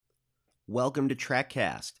Welcome to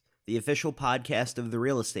TrekCast, the official podcast of the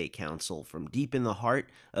Real Estate Council from deep in the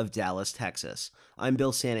heart of Dallas, Texas. I'm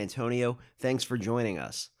Bill San Antonio. Thanks for joining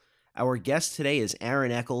us. Our guest today is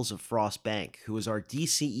Aaron Eccles of Frost Bank, who is our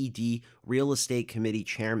DCED Real Estate Committee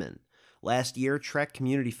Chairman. Last year, Trek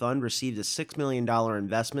Community Fund received a $6 million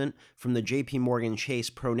investment from the JP Morgan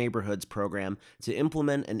Chase Pro Neighborhoods program to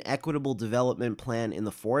implement an equitable development plan in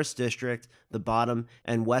the Forest District, the Bottom,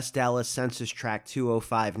 and West Dallas Census Tract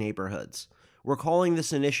 205 neighborhoods. We're calling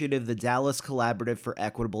this initiative the Dallas Collaborative for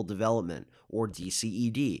Equitable Development, or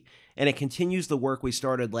DCED, and it continues the work we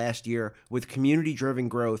started last year with Community-Driven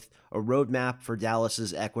Growth, a roadmap for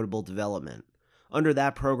Dallas's equitable development. Under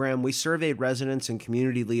that program, we surveyed residents and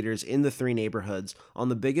community leaders in the three neighborhoods on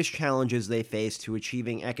the biggest challenges they face to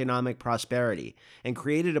achieving economic prosperity and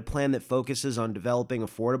created a plan that focuses on developing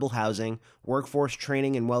affordable housing, workforce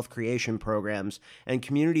training and wealth creation programs, and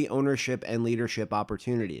community ownership and leadership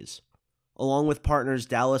opportunities. Along with partners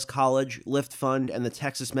Dallas College, Lift Fund, and the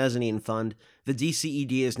Texas Mezzanine Fund, the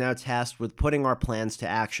DCED is now tasked with putting our plans to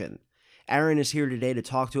action. Aaron is here today to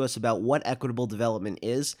talk to us about what equitable development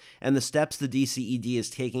is and the steps the DCED is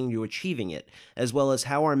taking to achieving it, as well as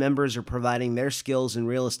how our members are providing their skills in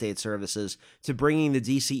real estate services to bringing the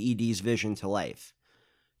DCED's vision to life.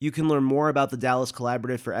 You can learn more about the Dallas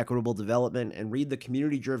Collaborative for Equitable Development and read the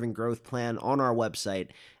Community-Driven Growth Plan on our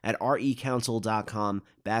website at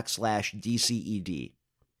recouncil.com/DCED.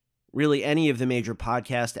 Really, any of the major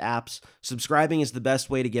podcast apps, subscribing is the best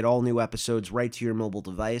way to get all new episodes right to your mobile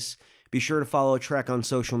device. Be sure to follow Trek on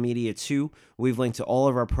social media too. We've linked to all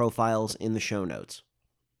of our profiles in the show notes.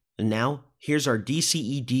 And now, here's our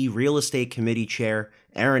DCED Real Estate Committee Chair,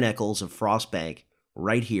 Aaron Eccles of Frost Bank,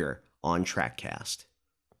 right here on TrekCast.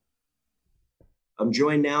 I'm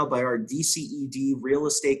joined now by our DCED Real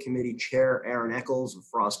Estate Committee Chair, Aaron Eccles of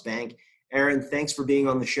Frost Bank. Aaron, thanks for being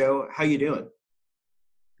on the show. How you doing?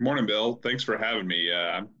 Good morning, Bill. Thanks for having me.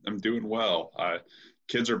 I'm doing well.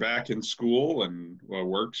 Kids are back in school and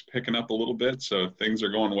work's picking up a little bit, so things are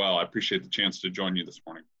going well. I appreciate the chance to join you this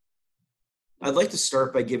morning. I'd like to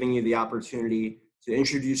start by giving you the opportunity to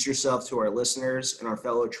introduce yourself to our listeners and our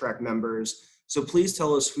fellow Trek members. So please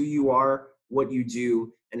tell us who you are, what you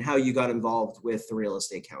do, and how you got involved with the Real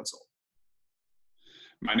Estate Council.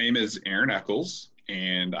 My name is Aaron Eccles,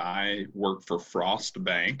 and I work for Frost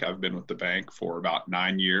Bank. I've been with the bank for about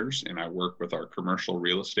 9 years, and I work with our commercial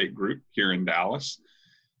real estate group here in Dallas.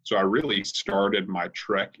 So I really started my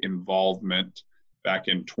Trek involvement back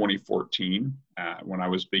in 2014 when I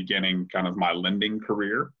was beginning kind of my lending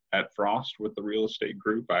career at Frost with the real estate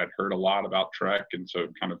group. I had heard a lot about Trek, and so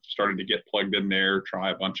kind of started to get plugged in there, try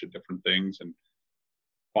a bunch of different things, and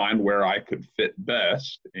find where I could fit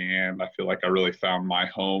best. And I feel like I really found my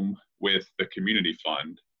home with the community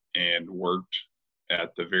fund and worked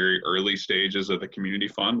at the very early stages of the community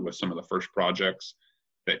fund with some of the first projects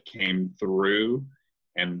that came through,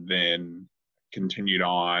 and then continued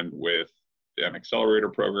on with an accelerator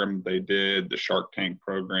program they did, the Shark Tank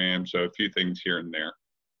program, so a few things here and there.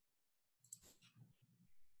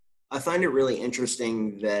 I find it really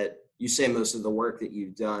interesting that you say most of the work that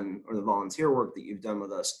you've done, or the volunteer work that you've done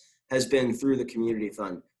with us, has been through the community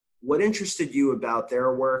fund. What interested you about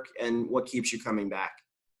their work, and what keeps you coming back?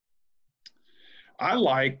 I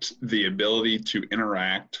liked the ability to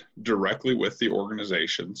interact directly with the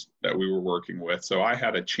organizations that we were working with. So I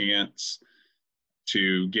had a chance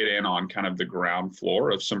to get in on kind of the ground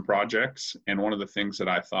floor of some projects. And one of the things that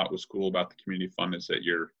I thought was cool about the community fund is that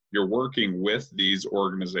you're working with these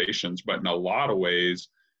organizations, but in a lot of ways,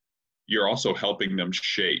 you're also helping them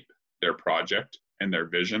shape their project and their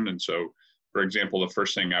vision. And so, for example, the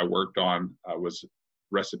first thing I worked on was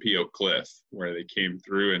Recipe Oak Cliff, where they came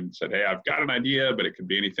through and said, hey, I've got an idea, but it could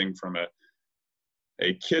be anything from a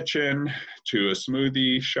kitchen to a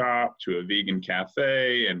smoothie shop to a vegan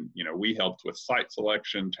cafe. And, we helped with site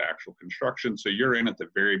selection to actual construction. So you're in at the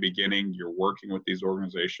very beginning, you're working with these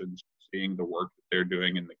organizations, seeing the work that they're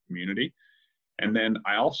doing in the community. And then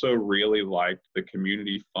I also really liked the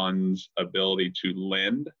community fund's ability to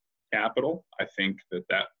lend capital. I think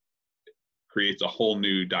that creates a whole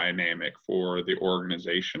new dynamic for the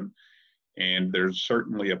organization. And there's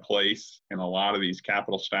certainly a place in a lot of these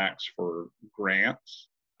capital stacks for grants,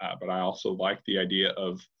 but I also like the idea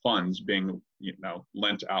of funds being,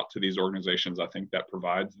 lent out to these organizations. I think that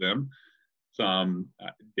provides them some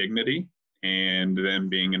dignity, and then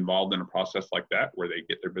being involved in a process like that where they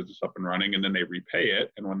get their business up and running and then they repay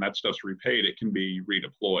it. And when that stuff's repaid, it can be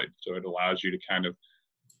redeployed. So it allows you to kind of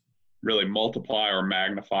really multiply or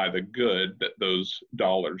magnify the good that those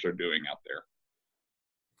dollars are doing out there.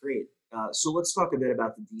 Great. So let's talk a bit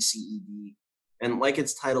about the DCED And like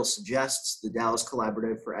its title suggests, the Dallas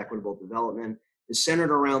Collaborative for Equitable Development is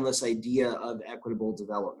centered around this idea of equitable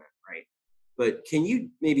development, right? But can you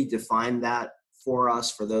maybe define that for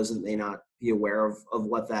us, for those that may not be aware of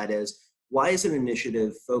what that is? Why is an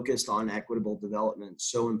initiative focused on equitable development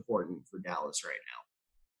so important for Dallas right now?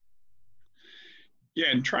 Yeah,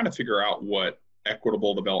 and trying to figure out what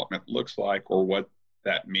equitable development looks like or what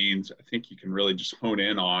that means, I think you can really just hone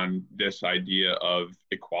in on this idea of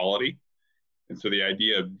equality. And so the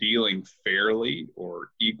idea of dealing fairly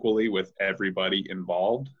or equally with everybody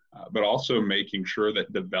involved, but also making sure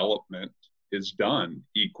that development is done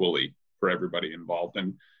equally for everybody involved.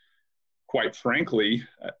 And quite frankly,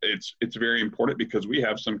 it's very important because we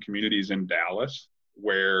have some communities in Dallas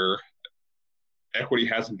where equity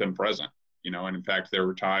hasn't been present, and in fact, there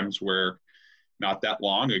were times where not that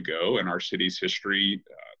long ago in our city's history,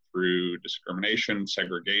 through discrimination,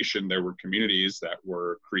 segregation, there were communities that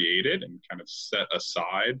were created and kind of set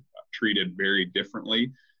aside, treated very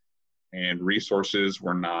differently, and resources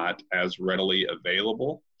were not as readily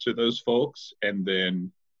available to those folks. And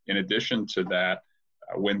then, in addition to that,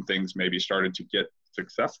 when things maybe started to get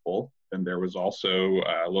successful, then there was also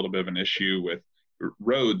a little bit of an issue with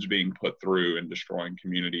roads being put through and destroying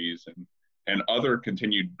communities and other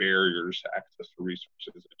continued barriers to access to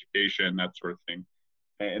resources, education, that sort of thing.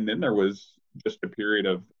 And then there was just a period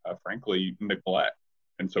of, frankly, neglect.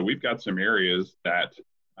 And so we've got some areas that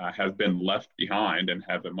have been left behind and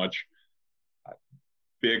have a much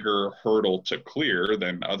bigger hurdle to clear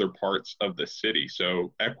than other parts of the city.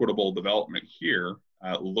 So equitable development here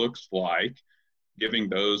looks like giving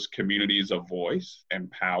those communities a voice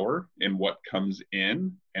and power in what comes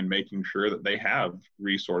in and making sure that they have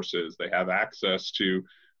resources, they have access to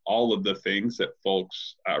all of the things that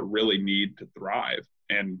folks really need to thrive.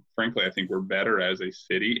 And frankly, I think we're better as a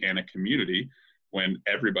city and a community when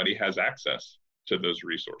everybody has access to those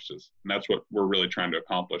resources. And that's what we're really trying to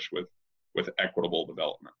accomplish with equitable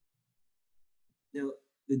development. Now,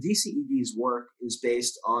 the DCED's work is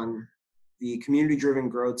based on the community-driven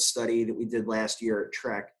growth study that we did last year at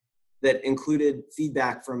TREC that included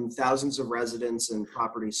feedback from thousands of residents and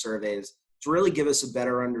property surveys to really give us a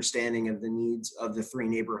better understanding of the needs of the three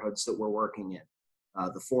neighborhoods that we're working in,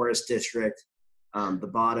 the Forest District, the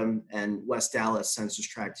Bottom, and West Dallas Census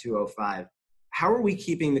Tract 205. How are we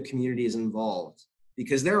keeping the communities involved?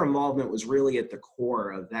 Because their involvement was really at the core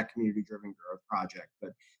of that community-driven growth project.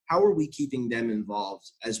 But how are we keeping them involved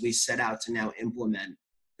as we set out to now implement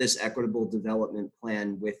this equitable development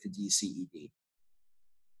plan with the DCED?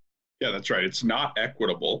 Yeah, that's right. It's not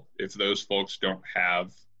equitable if those folks don't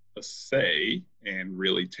have a say and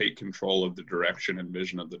really take control of the direction and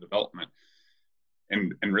vision of the development.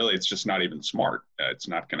 And really, it's just not even smart. It's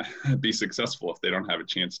not going to be successful if they don't have a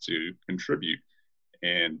chance to contribute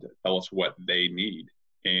and tell us what they need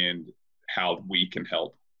and how we can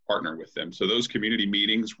help partner with them. So those community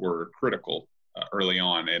meetings were critical early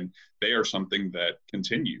on, and they are something that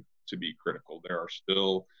continue to be critical. There are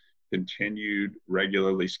still continued,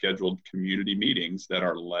 regularly scheduled community meetings that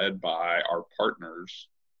are led by our partners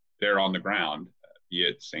there on the ground, be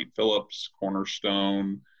it St. Philip's,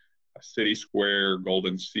 Cornerstone, City Square,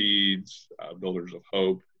 Golden Seeds, Builders of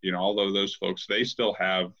Hope. All of those folks, they still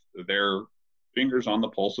have their fingers on the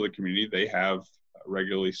pulse of the community. They have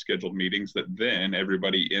regularly scheduled meetings that then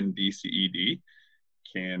everybody in DCED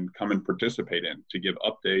can come and participate in to give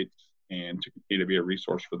updates and to continue to be a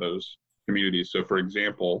resource for those communities. So for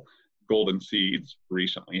example, Golden Seeds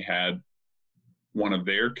recently had one of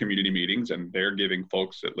their community meetings, and they're giving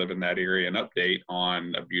folks that live in that area an update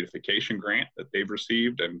on a beautification grant that they've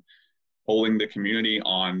received and polling the community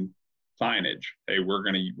on signage. Hey, we're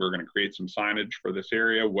gonna create some signage for this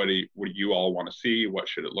area. What do you all want to see? What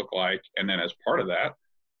should it look like? And then as part of that,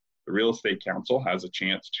 the Real Estate Council has a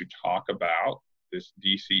chance to talk about this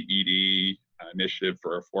DCED initiative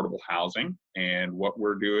for affordable housing and what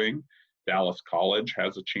we're doing. Dallas College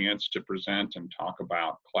has a chance to present and talk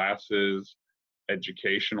about classes,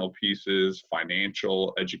 educational pieces,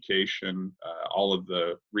 financial education, all of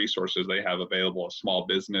the resources they have available, a small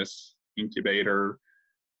business incubator,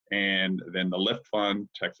 and then the LIFT Fund,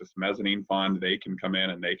 Texas Mezzanine Fund, they can come in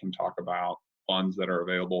and they can talk about funds that are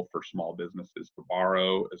available for small businesses to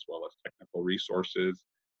borrow, as well as technical resources.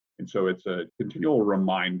 And so it's a continual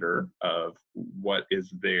reminder of what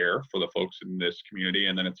is there for the folks in this community.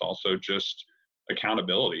 And then it's also just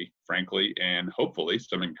accountability, frankly, and hopefully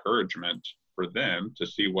some encouragement for them to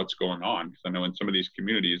see what's going on. Because I know in some of these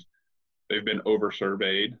communities, they've been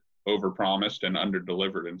over-surveyed, over-promised, and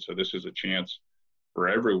under-delivered. And so this is a chance for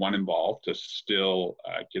everyone involved to still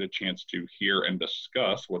get a chance to hear and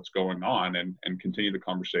discuss what's going on and continue the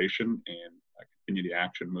conversation and continue the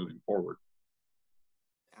action moving forward.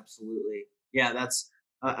 Absolutely. Yeah, that's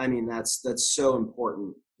so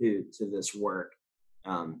important to this work,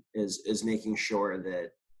 is making sure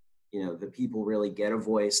that, the people really get a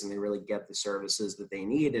voice and they really get the services that they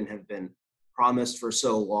need and have been promised for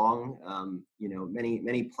so long.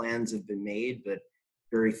 Many plans have been made, but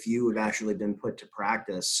very few have actually been put to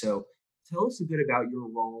practice. So tell us a bit about your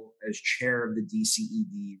role as chair of the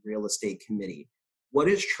DCED Real Estate Committee. What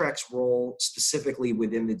is TREC's role specifically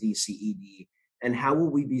within the DCED, and how will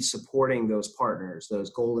we be supporting those partners, those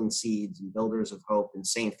Golden Seeds and Builders of Hope and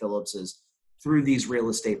St. Phillips's, through these real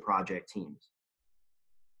estate project teams?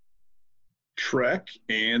 TREC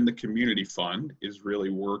and the Community Fund is really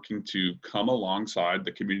working to come alongside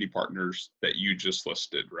the community partners that you just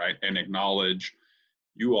listed, right? And acknowledge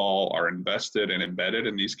you all are invested and embedded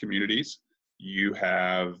in these communities. You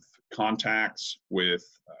have contacts with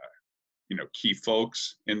key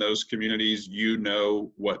folks in those communities. You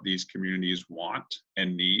know what these communities want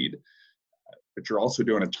and need, but you're also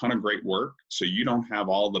doing a ton of great work. So you don't have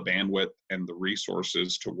all the bandwidth and the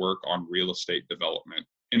resources to work on real estate development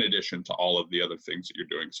in addition to all of the other things that you're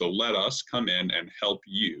doing. So let us come in and help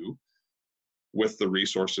you with the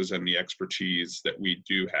resources and the expertise that we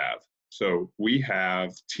do have. So we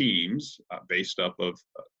have teams based up of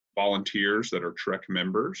volunteers that are TREC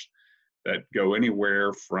members that go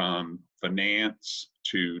anywhere from finance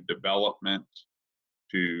to development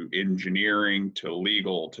to engineering to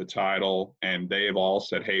legal to title, and they have all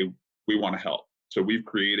said, hey, we want to help. So we've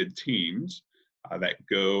created teams that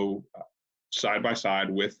go side by side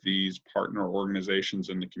with these partner organizations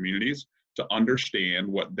in the communities to understand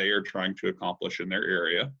what they are trying to accomplish in their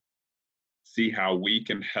area, see how we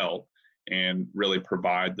can help, and really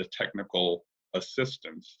provide the technical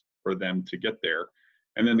assistance for them to get there.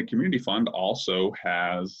 And then the Community Fund also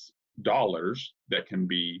has dollars that can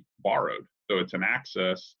be borrowed. So it's an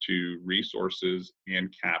access to resources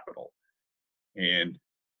and capital, and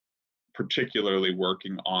particularly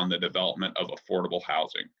working on the development of affordable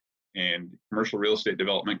housing. And commercial real estate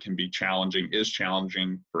development can be challenging, is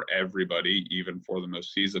challenging for everybody, even for the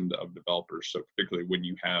most seasoned of developers. So particularly when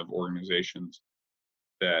you have organizations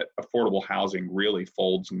that affordable housing really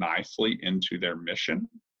folds nicely into their mission,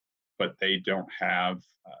 but they don't have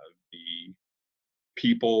the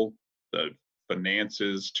people, the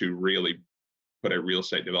finances to really put a real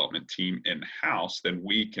estate development team in-house, then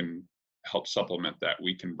we can help supplement that.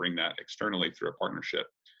 We can bring that externally through a partnership.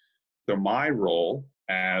 So my role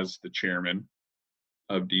as the chairman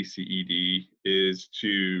of DCED is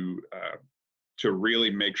to really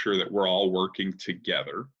make sure that we're all working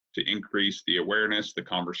together to increase the awareness, the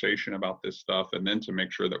conversation about this stuff, and then to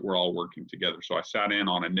make sure that we're all working together. So I sat in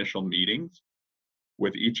on initial meetings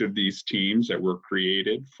with each of these teams that were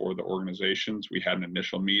created for the organizations. We had an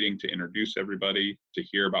initial meeting to introduce everybody, to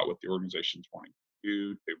hear about what the organization's wanting to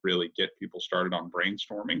do, to really get people started on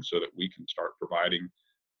brainstorming so that we can start providing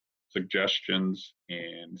suggestions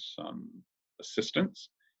and some assistance,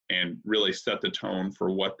 and really set the tone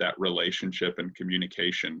for what that relationship and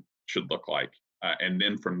communication should look like. And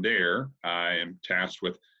then from there, I am tasked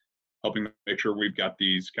with helping make sure we've got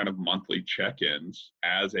these kind of monthly check-ins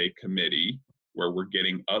as a committee where we're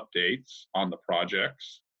getting updates on the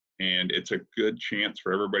projects. And it's a good chance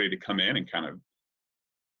for everybody to come in and kind of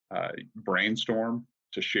brainstorm,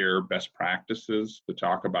 to share best practices, to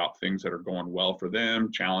talk about things that are going well for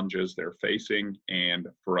them, challenges they're facing, and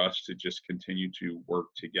for us to just continue to work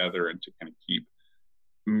together and to kind of keep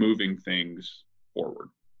moving things forward.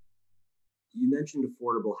 You mentioned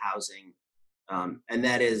affordable housing, and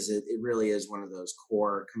it really is one of those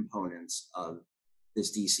core components of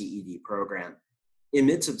this DCED program. In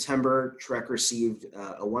mid-September, TREC received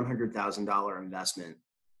a $100,000 investment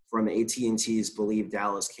from AT&T's Believe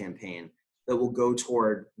Dallas campaign that will go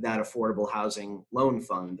toward that affordable housing loan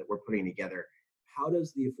fund that we're putting together. How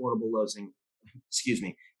does this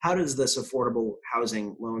affordable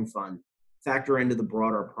housing loan fund factor into the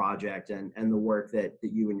broader project and the work that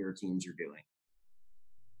you and your teams are doing?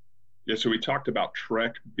 Yeah, so we talked about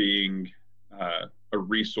TREC being a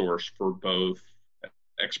resource for both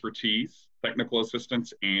expertise, technical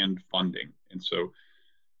assistance, and funding. And so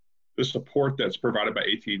the support that's provided by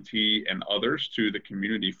AT&T and others to the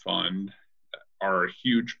Community Fund are a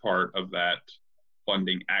huge part of that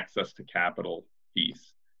funding access to capital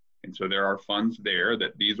piece. And so there are funds there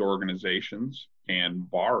that these organizations can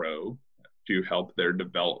borrow to help their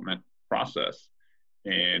development process.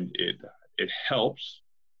 And it helps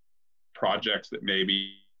projects that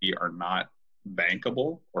maybe are not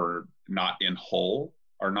bankable or not in whole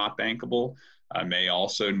are not bankable, may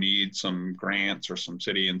also need some grants or some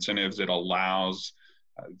city incentives. It allows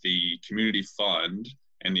the community fund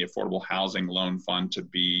and the affordable housing loan fund to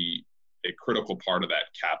be a critical part of that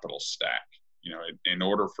capital stack. In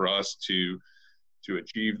order for us to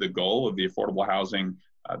achieve the goal of the affordable housing,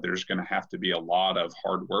 there's going to have to be a lot of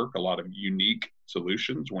hard work, a lot of unique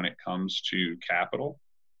solutions when it comes to capital.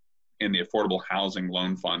 And the affordable housing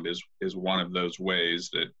loan fund is one of those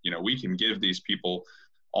ways that we can give these people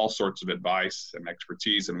all sorts of advice and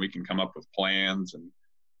expertise, and we can come up with plans and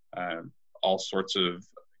all sorts of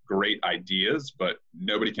great ideas, but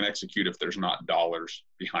nobody can execute if there's not dollars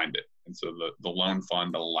behind it. And so the loan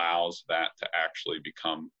fund allows that to actually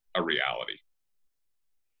become a reality.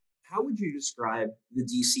 How would you describe the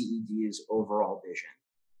DCED's overall vision?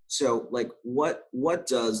 So, what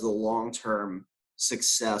does the long-term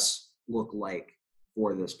success look like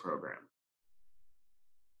for this program?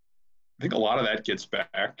 I think a lot of that gets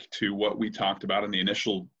back to what we talked about in the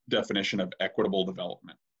initial definition of equitable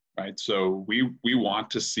development, right? So we want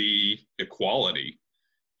to see equality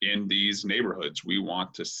in these neighborhoods. We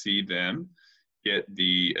want to see them get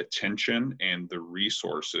the attention and the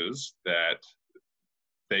resources that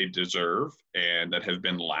they deserve and that have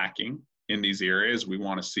been lacking in these areas. We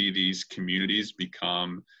want to see these communities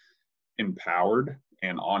become empowered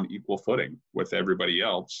and on equal footing with everybody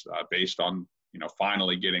else, based on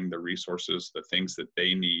finally getting the resources, the things that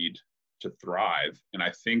they need to thrive. And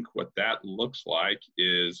I think what that looks like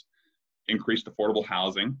is increased affordable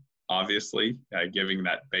housing, obviously, giving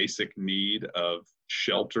that basic need of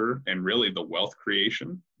shelter and really the wealth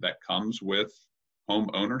creation that comes with home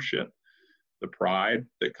ownership, the pride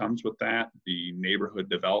that comes with that, the neighborhood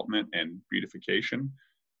development and beautification.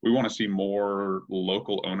 We want to see more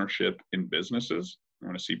local ownership in businesses. We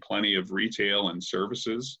want to see plenty of retail and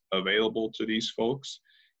services available to these folks,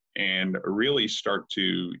 and really start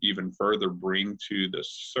to even further bring to the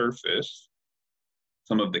surface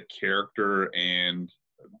some of the character and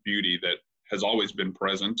beauty that has always been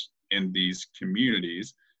present in these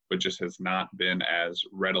communities, but just has not been as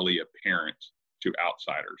readily apparent to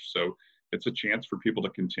outsiders. So it's a chance for people to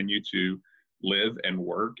continue to live and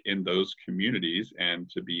work in those communities and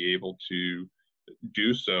to be able to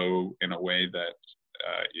do so in a way that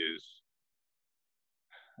is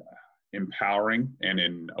empowering and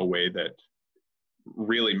in a way that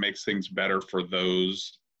really makes things better for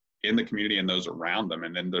those in the community and those around them.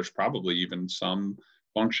 And then there's probably even some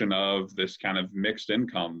function of this kind of mixed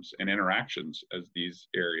incomes and interactions as these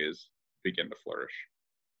areas begin to flourish.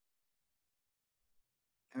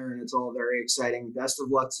 Aaron, it's all very exciting. Best of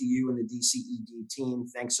luck to you and the DCED team.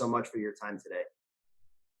 Thanks so much for your time today.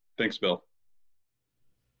 Thanks, Bill.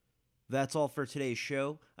 That's all for today's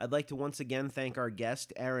show. I'd like to once again thank our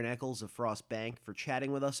guest, Aaron Eccles of Frost Bank, for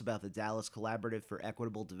chatting with us about the Dallas Collaborative for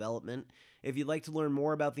Equitable Development. If you'd like to learn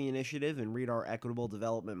more about the initiative and read our Equitable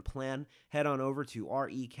Development Plan, head on over to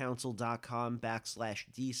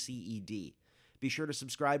recouncil.com/DCED. Be sure to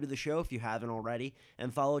subscribe to the show if you haven't already,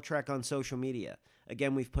 and follow Trek on social media.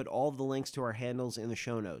 Again, we've put all of the links to our handles in the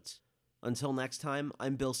show notes. Until next time,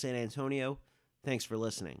 I'm Bill Sanantonio. Thanks for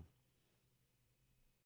listening.